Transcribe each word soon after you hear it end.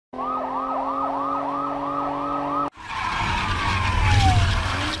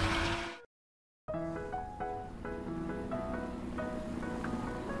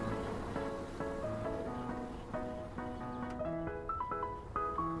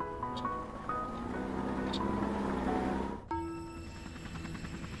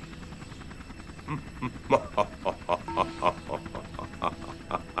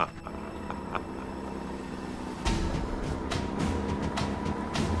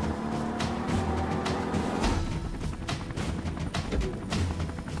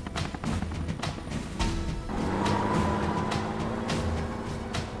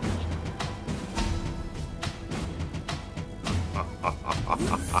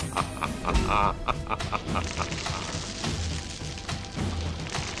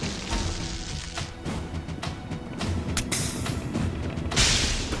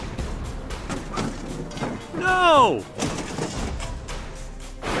No!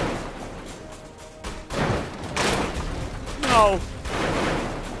 No!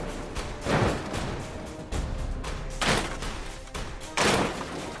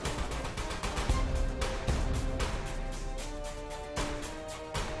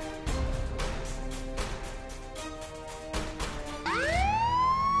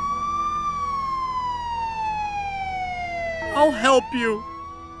 I'll help you.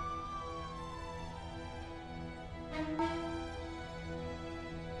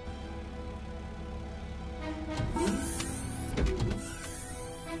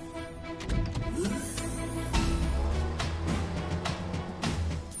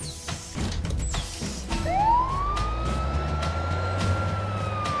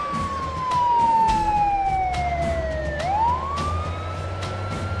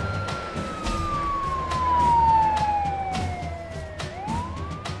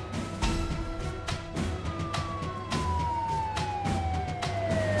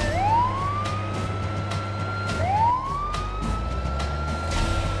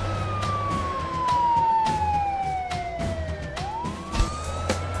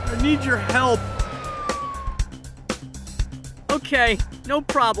 I need your help. Okay, no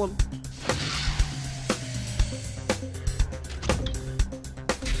problem.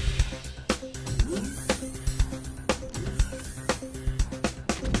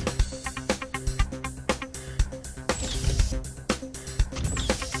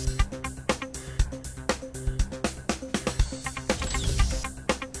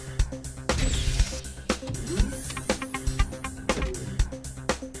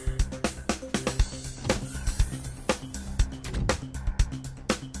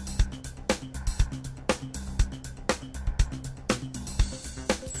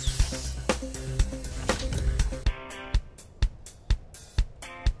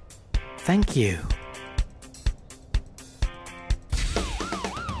 Thank you.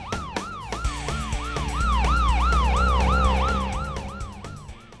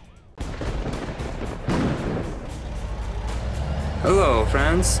 Hello,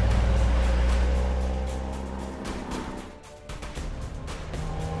 friends.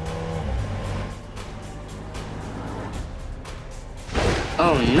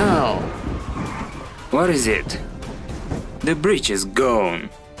 Oh no! What is it? The bridge is gone.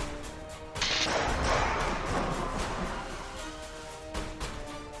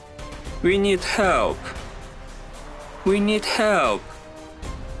 We need help. We need help.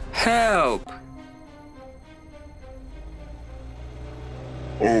 Help!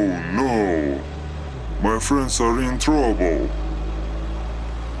 Oh no! My friends are in trouble.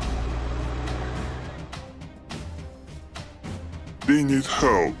 They need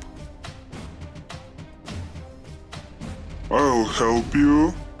help. I'll help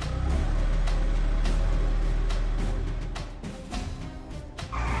you.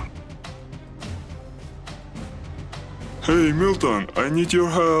 Hey Milton, I need your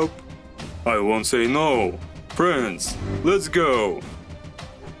help. I won't say no. Friends, let's go.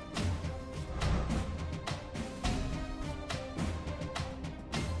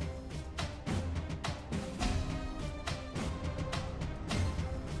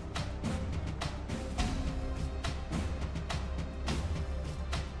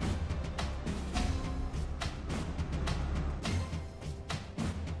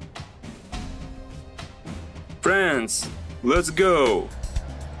 Friends, let's go!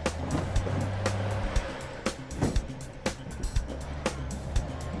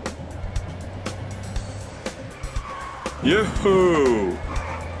 Yahoo!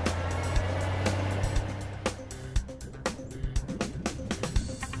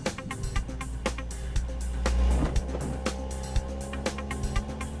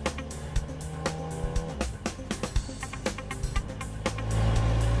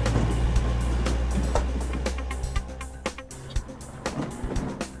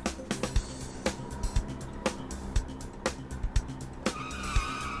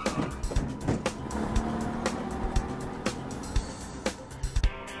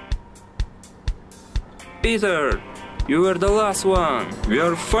 Peter, you were the last one. We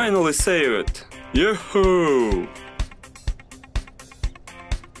are finally saved. Yahoo!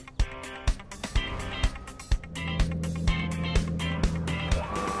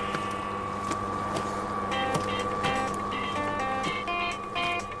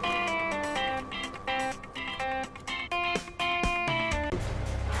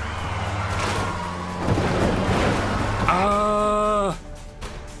 Ah!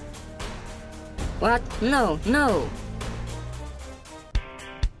 What? No, no.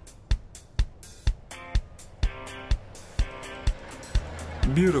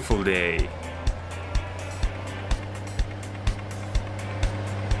 Beautiful day.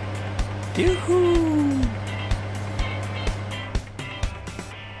 Yoo-hoo!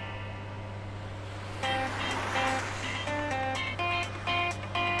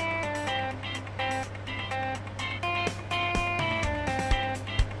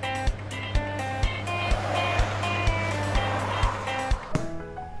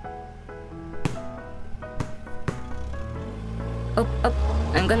 Up, up.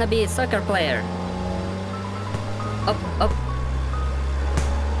 I'm gonna be a soccer player. Up, up.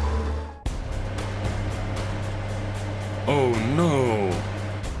 Oh no!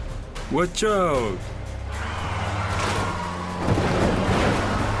 Watch out!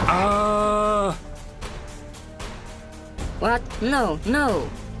 Ah! What? No, no.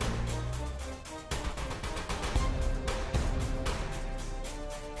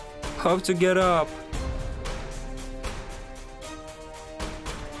 How to get up?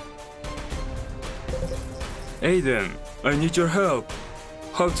 Aiden, I need your help.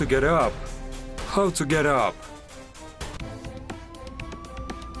 How to get up? How to get up?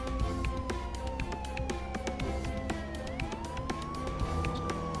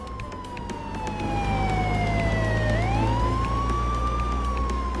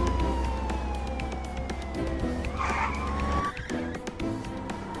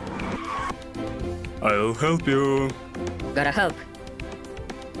 I'll help you. Gotta help.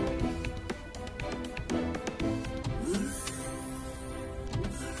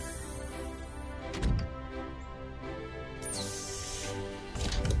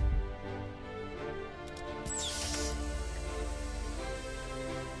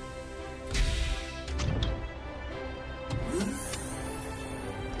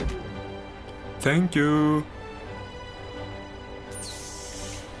 Thank you.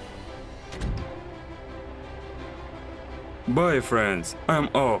 Bye, friends. I'm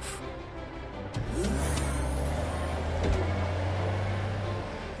off.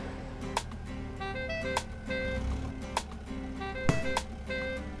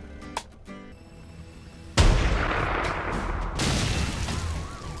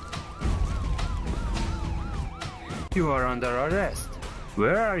 You are under arrest.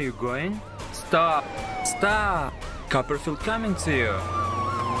 Where are you going? Stop! Stop! Copperfield coming to you.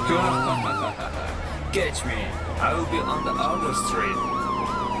 Catch me. I will be on the other street.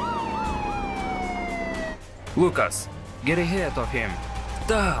 Lucas, get ahead of him.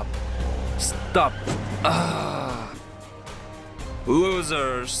 Stop! Stop! Ah!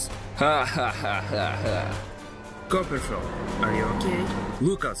 Losers! Ha ha ha ha ha! Copperfield, are you okay?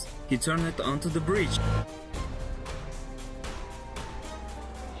 Lucas, he turned it onto the bridge.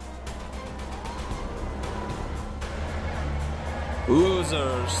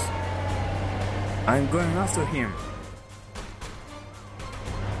 Losers! I'm going after him.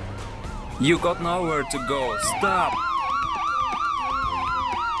 You got nowhere to go. Stop!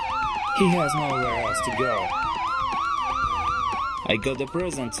 He has nowhere else to go. I got a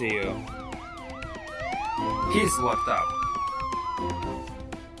present to you. He's locked up.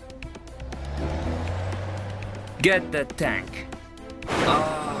 Get that tank.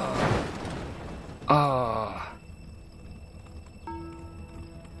 Ah. Ah.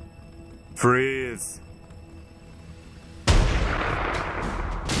 Freeze!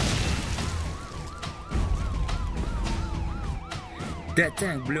 That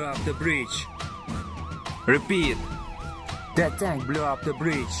tank blew up the bridge. Repeat. That tank blew up the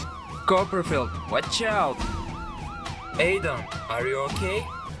bridge. Copperfield, watch out! Aiden, are you okay?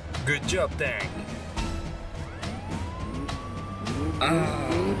 Good job, tank.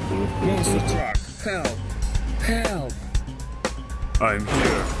 Monster truck, help! Help! I'm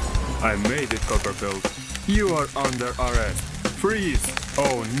here. I made it, Copperfield. You are under arrest. Freeze!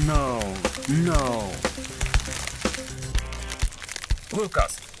 Oh no! No!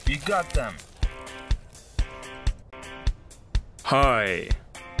 Lucas, you got them. Hi.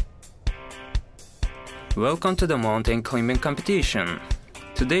 Welcome to the mountain climbing competition.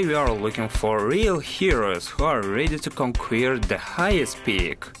 Today we are looking for real heroes who are ready to conquer the highest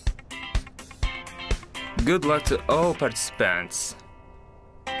peak. Good luck to all participants.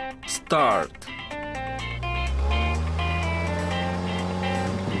 Start.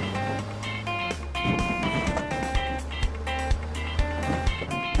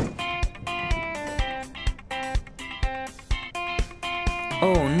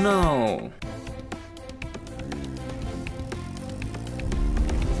 Oh no!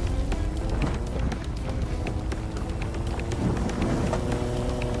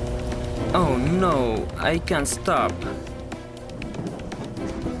 Oh no, I can't stop.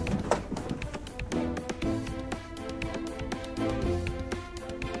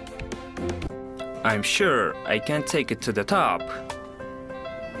 I'm sure I can take it to the top.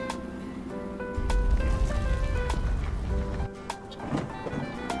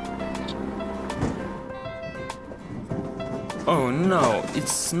 Oh no,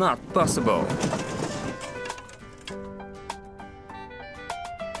 it's not possible.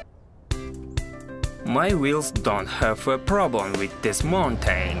 My wheels don't have a problem with this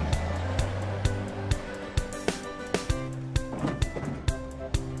mountain.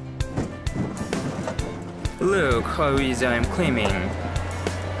 Look how easy I'm climbing.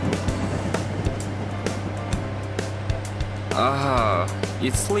 Ah,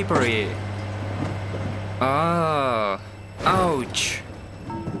 it's slippery. Ah, ouch.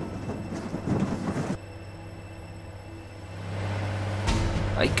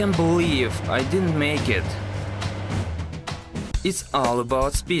 I can't believe I didn't make it. It's all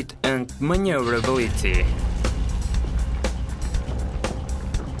about speed and maneuverability.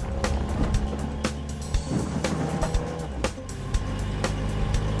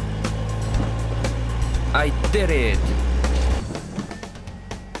 I did it!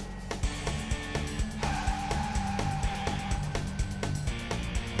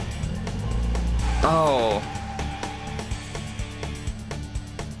 Oh!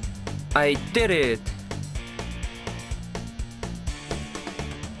 I did it!